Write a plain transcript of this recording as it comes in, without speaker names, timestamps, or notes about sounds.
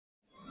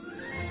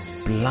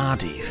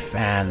bloody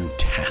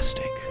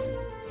fantastic.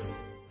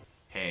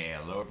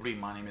 Hello everybody,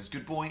 my name is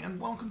Goodboy and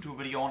welcome to a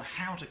video on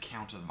how to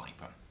counter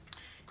Viper.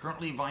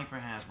 Currently Viper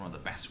has one of the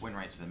best win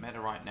rates in the meta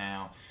right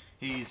now.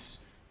 He's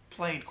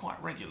played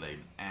quite regularly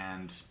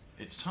and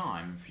it's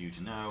time for you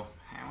to know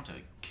how to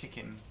kick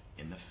him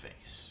in the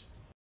face.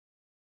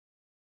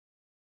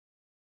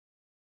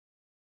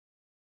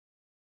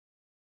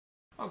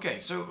 Okay,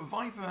 so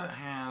Viper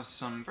has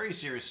some very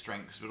serious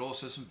strengths but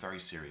also some very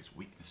serious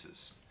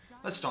weaknesses.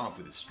 Let's start off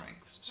with his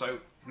strengths. So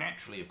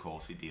naturally, of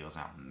course, he deals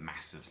out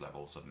massive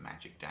levels of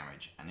magic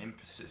damage, and in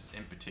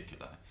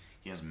particular,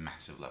 he has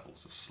massive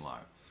levels of slow.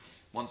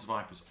 Once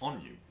Viper's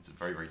on you, it's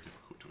very, very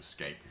difficult to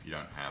escape if you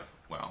don't have,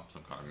 well,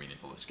 some kind of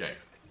meaningful escape.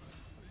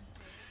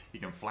 He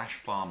can flash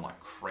farm like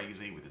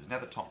crazy with his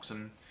nether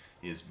toxin.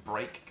 His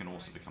break can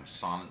also become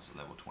silenced at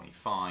level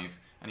 25,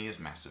 and he has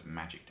massive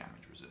magic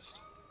damage resist.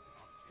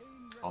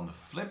 On the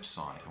flip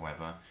side,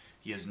 however,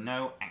 he has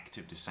no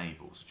active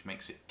disables, which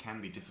makes it can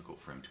be difficult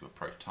for him to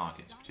approach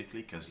targets,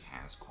 particularly because he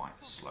has quite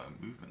a slow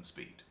movement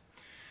speed.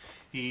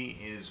 He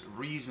is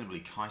reasonably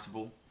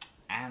kiteable,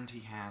 and he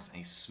has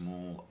a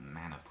small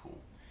mana pool,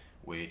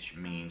 which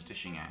means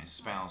dishing out his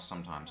spells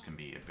sometimes can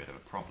be a bit of a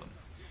problem.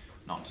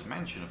 Not to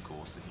mention, of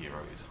course, the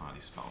hero is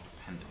highly spell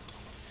dependent.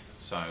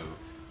 So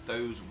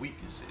those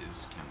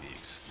weaknesses can be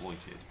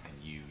exploited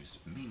and used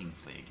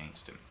meaningfully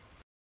against him.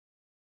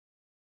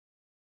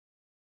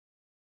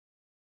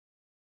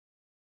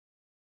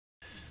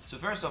 So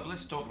first off,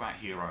 let's talk about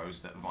heroes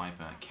that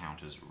Viper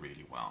counters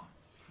really well.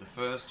 The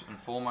first and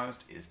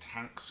foremost is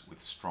tanks with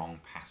strong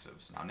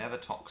passives. Now Nether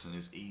Toxin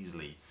is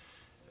easily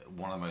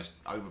one of the most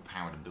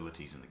overpowered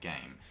abilities in the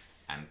game,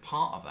 and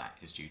part of that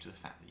is due to the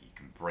fact that you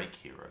can break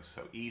heroes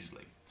so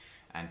easily.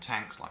 And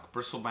tanks like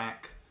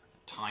Bristleback,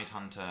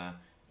 Tidehunter,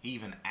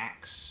 even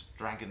Axe,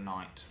 Dragon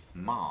Knight,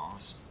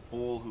 Mars,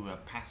 all who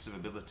have passive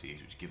abilities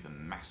which give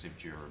them massive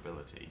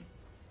durability,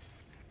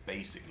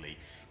 basically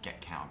get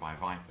countered by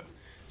Viper.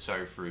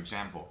 So, for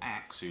example,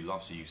 Axe, who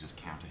loves to use his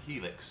counter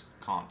Helix,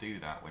 can't do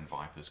that when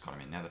Viper's got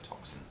him in Nether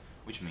Toxin,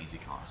 which means he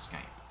can't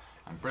escape.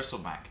 And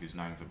Bristleback, who's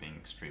known for being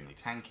extremely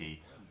tanky,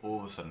 all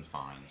of a sudden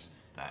finds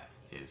that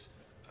his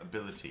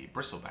ability,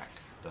 Bristleback,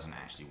 doesn't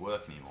actually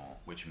work anymore,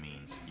 which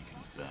means you can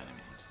burn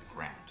him into the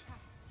ground.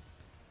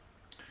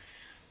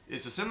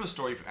 It's a similar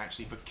story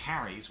actually for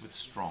carries with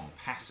strong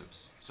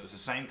passives. So it's the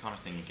same kind of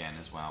thing again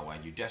as well, where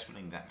you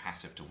desperately need that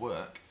passive to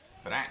work,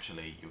 but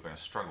actually you're going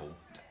to struggle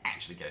to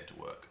actually get it to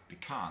work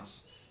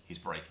because he's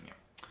breaking it.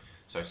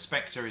 So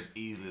Spectre is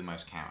easily the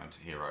most countered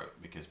hero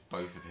because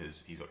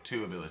he's got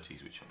two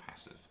abilities which are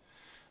passive.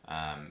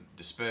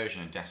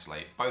 Dispersion and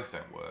Desolate both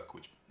don't work,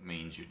 which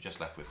means you're just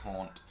left with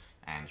Haunt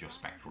and your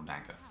Spectral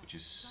Dagger, which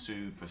is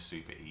super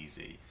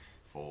easy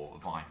for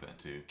Viper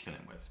to kill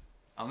him with.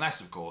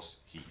 Unless, of course,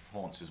 he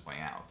haunts his way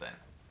out of them.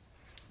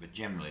 But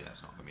generally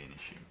that's not going to be an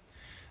issue.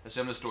 A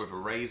similar story for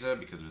Razor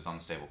because of his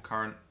unstable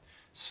current.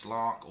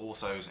 Slark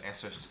also's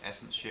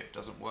Essence Shift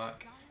doesn't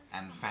work,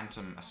 and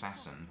Phantom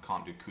Assassin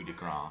can't do Coup de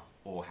Grace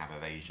or have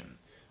evasion,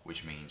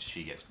 which means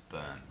she gets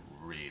burned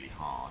really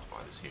hard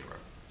by this hero.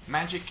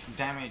 Magic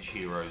damage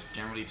heroes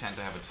generally tend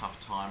to have a tough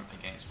time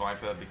against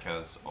Viper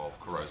because of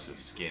corrosive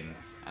skin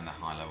and the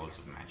high levels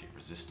of magic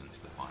resistance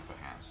that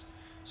Viper has.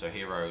 So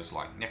heroes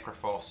like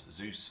Necrophos,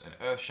 Zeus and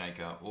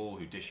Earthshaker, all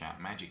who dish out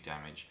magic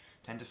damage,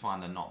 tend to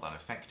find they're not that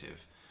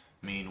effective.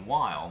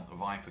 Meanwhile,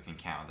 Viper can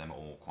counter them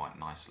all quite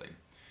nicely.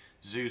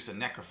 Zeus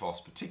and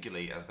Necrophos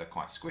particularly, as they're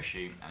quite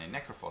squishy, and in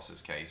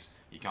Necrophos's case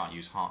you can't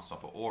use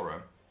Heartstopper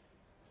Aura,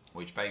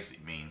 which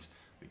basically means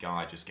the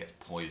guy just gets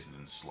poisoned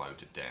and slowed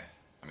to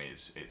death. I mean,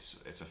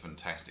 it's a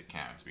fantastic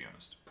counter, to be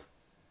honest.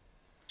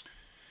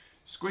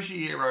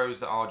 Squishy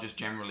heroes that are just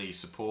generally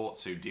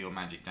supports who deal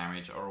magic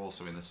damage are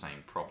also in the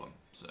same problem.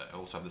 So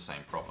also have the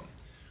same problem.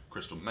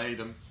 Crystal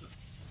Maiden,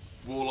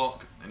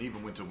 Warlock, and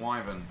even Winter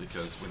Wyvern,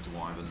 because Winter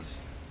Wyvern's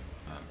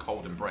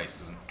Cold Embrace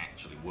doesn't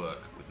actually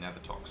work with Nether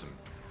Toxin.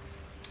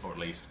 Or at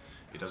least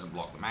it doesn't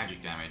block the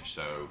magic damage,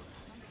 so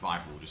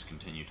Viper will just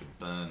continue to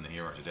burn the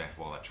hero to death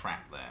while they're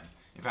trapped there.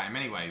 In fact, in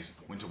many ways,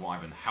 Winter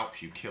Wyvern helps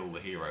you kill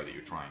the hero that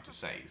you're trying to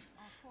save.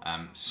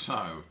 A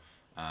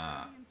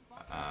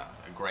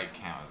great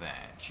counter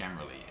there,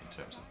 generally, in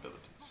terms of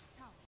abilities.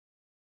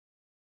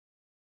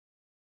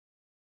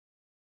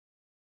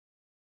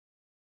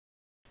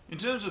 In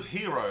terms of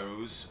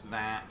heroes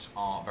that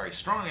are very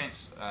strong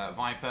against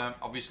Viper,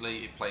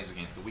 obviously it plays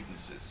against the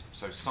weaknesses.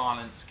 So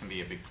silence can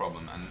be a big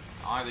problem, and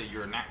either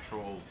you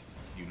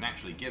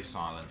naturally give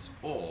silence,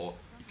 or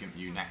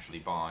you naturally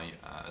buy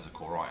as a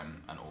core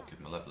item an Orchid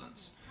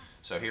Malevolence.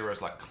 So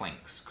heroes like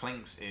Clinks.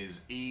 Clinks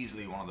is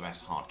easily one of the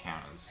best hard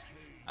counters.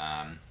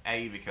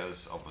 A,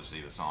 because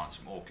obviously the silence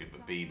from Orchid,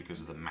 but B,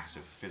 because of the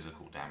massive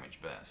physical damage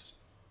burst.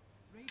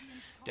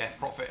 Death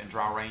Prophet and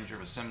Drow Ranger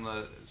have a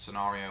similar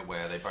scenario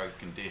where they both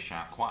can dish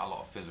out quite a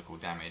lot of physical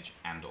damage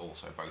and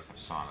also both have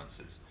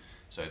silences,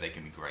 so they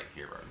can be great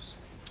heroes.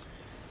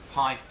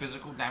 High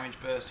physical damage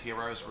burst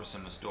heroes are a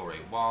similar story.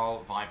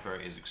 While Viper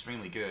is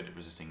extremely good at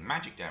resisting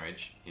magic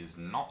damage, he is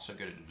not so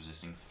good at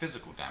resisting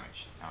physical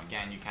damage. Now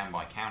again, you can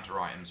buy counter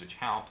items which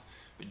help,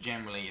 but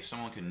generally if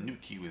someone can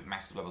nuke you with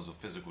massive levels of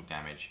physical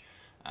damage,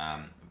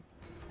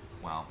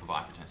 well,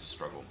 Viper tends to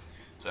struggle.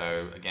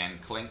 So again,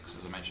 Clinks,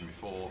 as I mentioned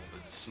before,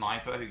 a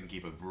sniper who can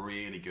keep a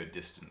really good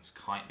distance,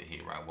 kite the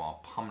hero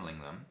while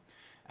pummeling them,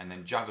 and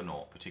then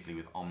Juggernaut,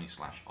 particularly with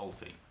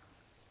Omni/Ulti,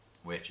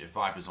 which if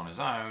Viper's on his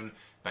own,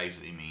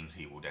 basically means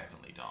he will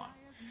definitely die.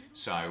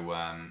 So,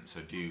 so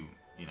do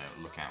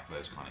look out for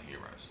those kind of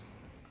heroes.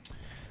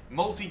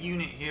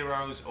 Multi-unit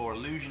heroes or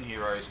illusion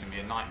heroes can be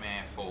a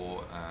nightmare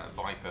for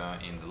Viper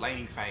in the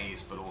laning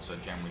phase, but also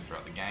generally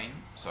throughout the game.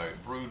 So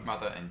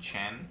Broodmother and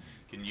Chen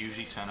can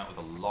usually turn up with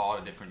a lot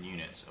of different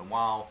units, and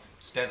while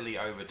steadily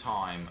over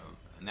time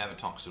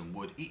Nevertoxin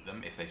would eat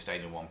them if they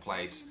stayed in one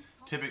place,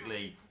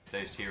 typically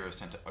those heroes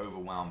tend to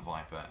overwhelm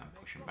Viper and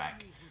push him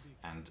back,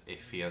 and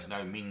if he has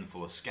no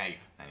meaningful escape,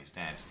 then he's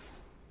dead.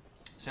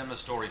 Similar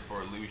story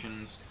for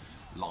illusions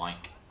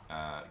like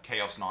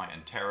Chaos Knight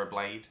and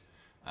Terrorblade,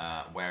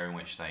 where in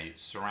which they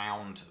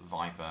surround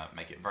Viper,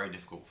 make it very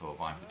difficult for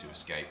Viper to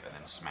escape, and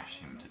then smash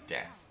him to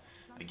death.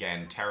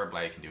 Again,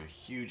 Terrorblade can do a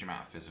huge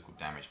amount of physical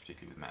damage,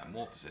 particularly with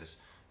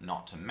Metamorphosis,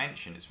 not to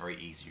mention it's very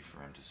easy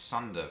for him to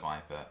sunder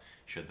Viper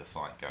should the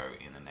fight go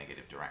in a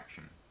negative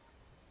direction.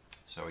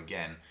 So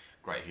again,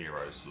 great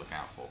heroes to look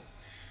out for.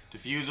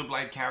 Diffusal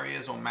Blade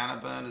carriers or mana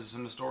burn is a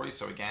similar story.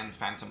 So again,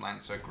 Phantom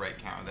Lancer, great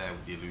counter there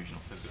with the illusion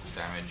of physical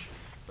damage,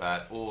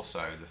 but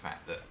also the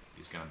fact that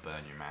he's going to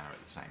burn your mana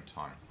at the same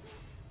time.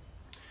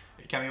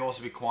 It can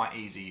also be quite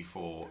easy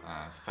for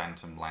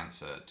Phantom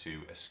Lancer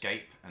to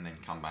escape and then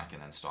come back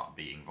and then start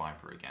beating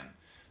Viper again.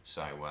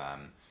 So,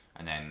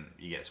 and then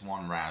he gets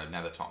one round of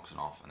Nevertoxin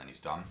off and then he's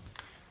done.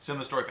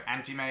 Similar story for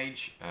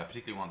Anti-Mage,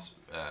 particularly once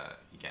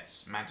he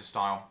gets Manta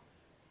Style.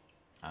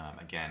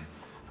 Again,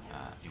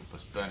 he'll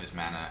just burn his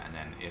mana, and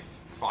then if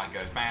the fight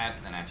goes bad,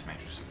 then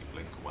Anti-Mage will simply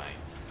blink away,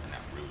 and that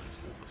ruins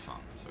all the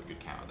fun. So a good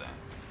counter there.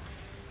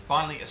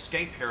 Finally,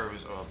 escape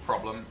heroes are a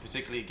problem,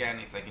 particularly again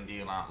if they can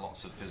deal out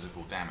lots of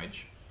physical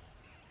damage.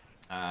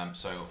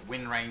 So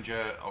Wind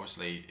Ranger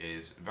obviously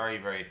is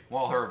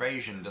while her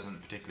evasion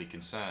doesn't particularly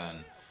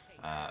concern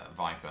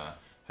Viper,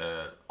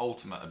 her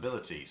ultimate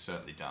ability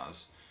certainly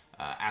does,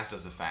 as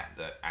does the fact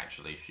that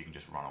actually she can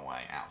just run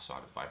away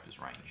outside of Viper's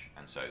range,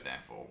 and so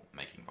therefore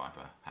making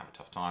Viper have a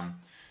tough time.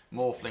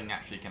 Morphling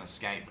naturally can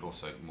escape, but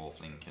also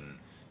Morphling can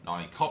not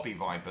only copy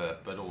Viper,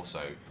 but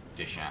also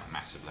dish out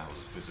massive levels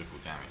of physical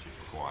damage if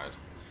required.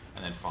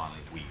 And then finally,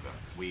 Weaver.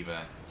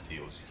 Weaver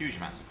deals huge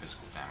amounts of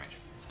physical damage,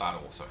 but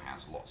also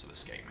has lots of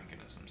escape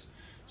mechanisms.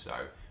 So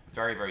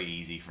very, very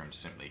easy for him to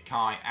simply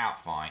kite,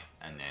 outfight,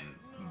 and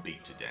then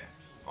beat to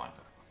death Viper.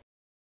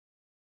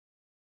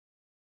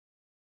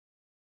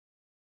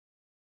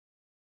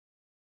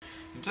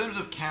 In terms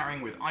of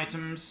carrying with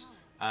items,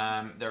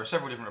 there are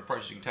several different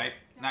approaches you can take.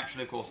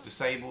 Naturally, of course,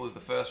 Disable is the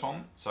first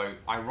one. So,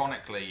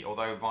 ironically,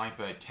 although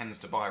Viper tends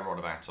to buy Rod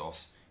of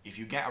Atos, if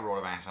you get a Rod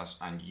of Atos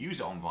and use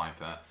it on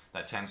Viper,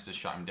 that tends to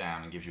shut him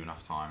down and gives you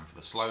enough time for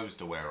the slows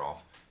to wear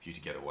off for you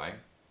to get away.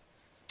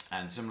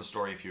 And similar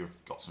story if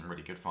you've got some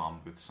really good farm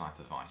with Scythe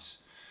of Vice.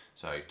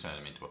 So, turn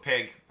him into a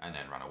pig and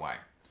then run away.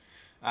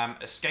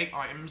 Escape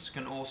items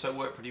can also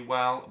work pretty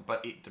well,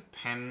 but it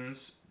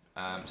depends.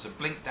 So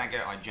Blink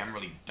Dagger I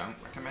generally don't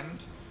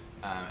recommend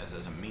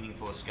as a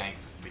meaningful escape,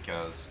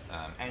 because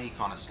any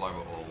kind of slow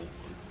or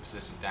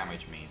persistent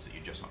damage means that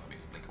you're just not going to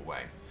be able to blink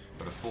away.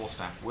 But a Force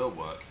Staff will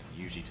work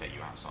and usually take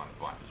you outside of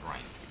Viper's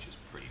range, which is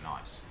pretty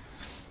nice.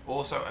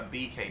 Also, a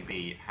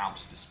BKB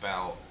helps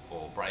dispel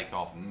or break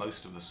off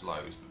most of the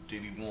slows, but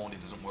do be warned,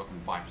 it doesn't work on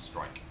Viper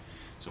Strike.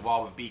 So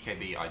while with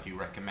BKB I do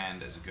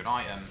recommend as a good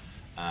item,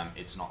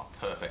 it's not a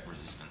perfect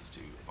resistance to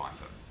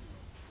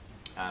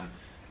Viper.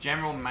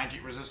 General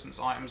magic resistance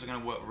items are going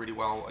to work really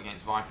well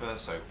against Viper,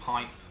 so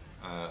Pipe,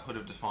 Hood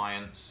of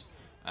Defiance,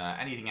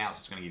 anything else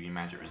that's going to give you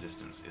magic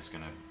resistance is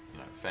going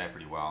to fare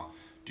pretty well.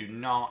 Do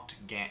not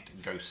get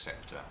Ghost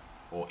Scepter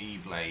or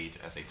E-Blade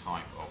as a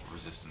type of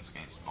resistance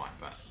against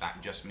Viper.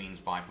 That just means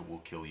Viper will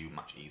kill you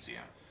much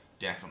easier.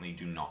 Definitely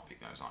do not pick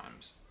those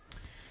items.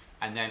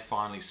 And then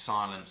finally,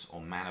 Silence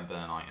or Mana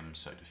Burn items,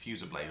 so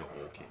Diffuser Blade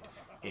or Orchid,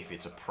 if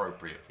it's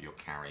appropriate for your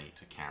carry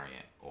to carry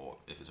it, or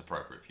if it's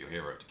appropriate for your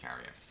hero to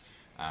carry it.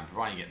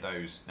 Providing you get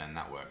those, then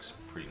that works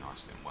pretty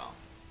nicely and well.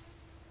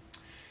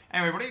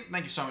 Anyway, everybody,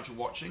 thank you so much for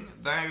watching.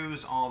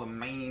 Those are the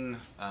main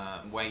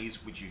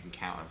ways which you can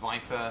counter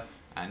Viper.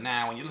 And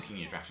now, when you're looking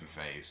at your drafting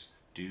phase,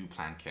 do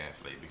plan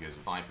carefully, because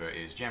Viper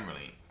is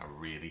generally a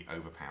really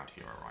overpowered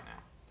hero right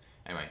now.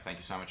 Anyway, thank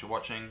you so much for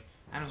watching.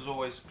 And as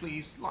always,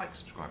 please like,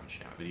 subscribe, and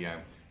share my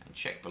video. And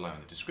check below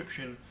in the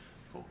description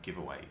for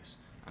giveaways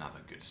and other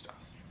good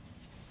stuff.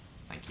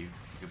 Thank you.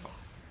 Goodbye.